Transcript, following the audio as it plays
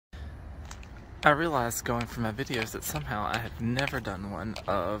I realized going through my videos that somehow I have never done one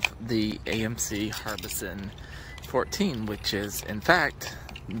of the AMC Harbison 14, which is, in fact,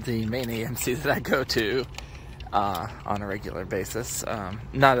 the main AMC that I go to on a regular basis.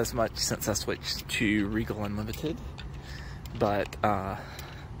 Not as much since I switched to Regal Unlimited, but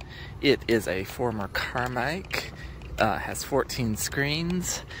it is a former Carmike. Has 14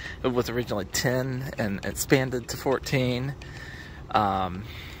 screens. It was originally 10 and expanded to 14.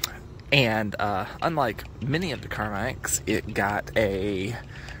 And unlike many of the Carmikes, it got a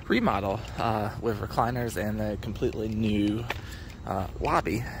remodel with recliners and a completely new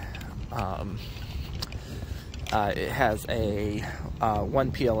lobby. It has a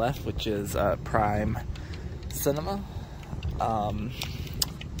 1 PLF, which is Prime Cinema,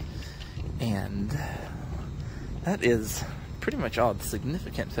 and that is pretty much all the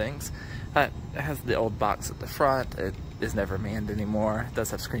significant things. It has the old box at the front. It is never manned anymore. It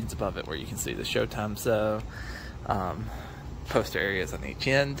does have screens above it where you can see the showtime, so poster areas on each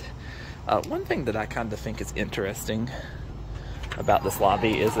end. One thing that I kind of think is interesting about this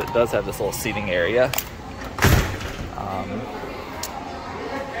lobby is it does have this little seating area.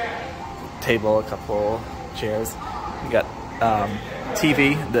 Table, a couple chairs. You got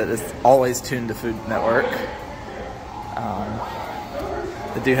TV that is always tuned to Food Network.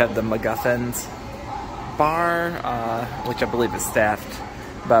 They do have the MacGuffins bar, which I believe is staffed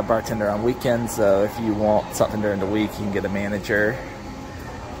by a bartender on weekends, so if you want something during the week, you can get a manager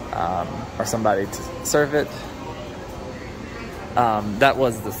or somebody to serve it. That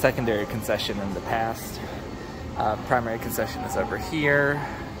was the secondary concession in the past. Primary concession is over here.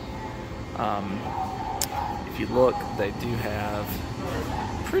 If you look, they do have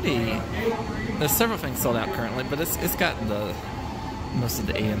there's several things sold out currently, but it's got most of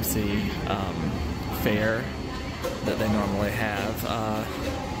the AMC fare that they normally have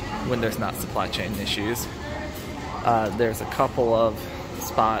when there's not supply chain issues. There's a couple of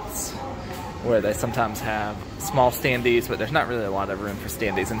spots where they sometimes have small standees, but there's not really a lot of room for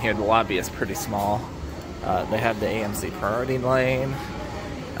standees in here. The lobby is pretty small. They have the AMC priority lane,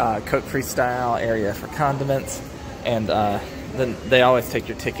 Coke Freestyle area for condiments, and then they always take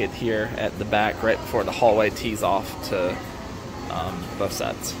your ticket here at the back right before the hallway tees off to both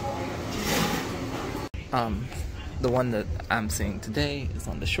sides. The one that I'm seeing today is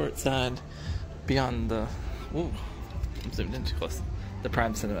on the short side, beyond the, ooh, I'm zoomed in too close. The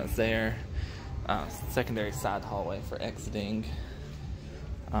Prime Cinema is there. Secondary side hallway for exiting.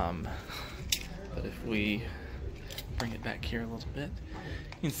 But if we bring it back here a little bit,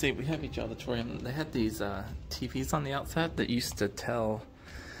 you can see we have each auditorium. They had these TVs on the outside that used to tell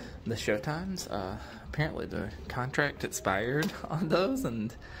the showtimes. Apparently the contract expired on those,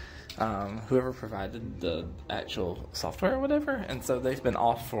 and whoever provided the actual software or whatever, and so they've been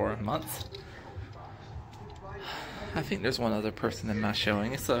off for months. I think there's one other person in my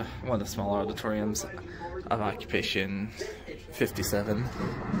showing. It's one of the smaller auditoriums of occupation 57.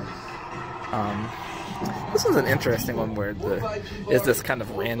 This was an interesting one where is this kind of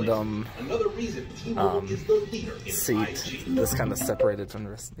random seat that's kind of separated from the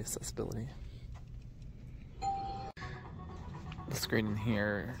rest of the accessibility. The screen in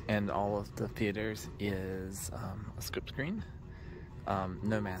here and all of the theaters is a script screen,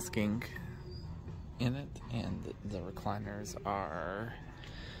 no masking in it, and the recliners are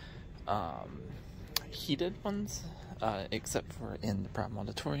heated ones, except for in the Prime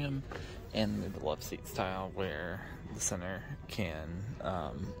Auditorium and the love seat style where the center can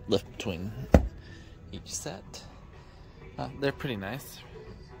lift between each set. They're pretty nice,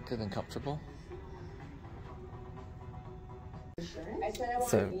 good and comfortable.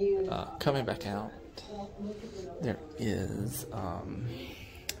 So, coming back out, there is,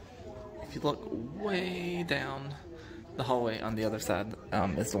 if you look way down the hallway on the other side,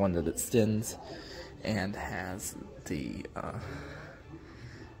 is the one that extends and has the,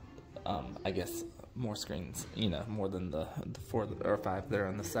 I guess, more screens, you know, more than the 4 or 5 that are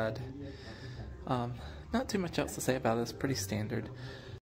on the side. Not too much else to say about it. It's pretty standard.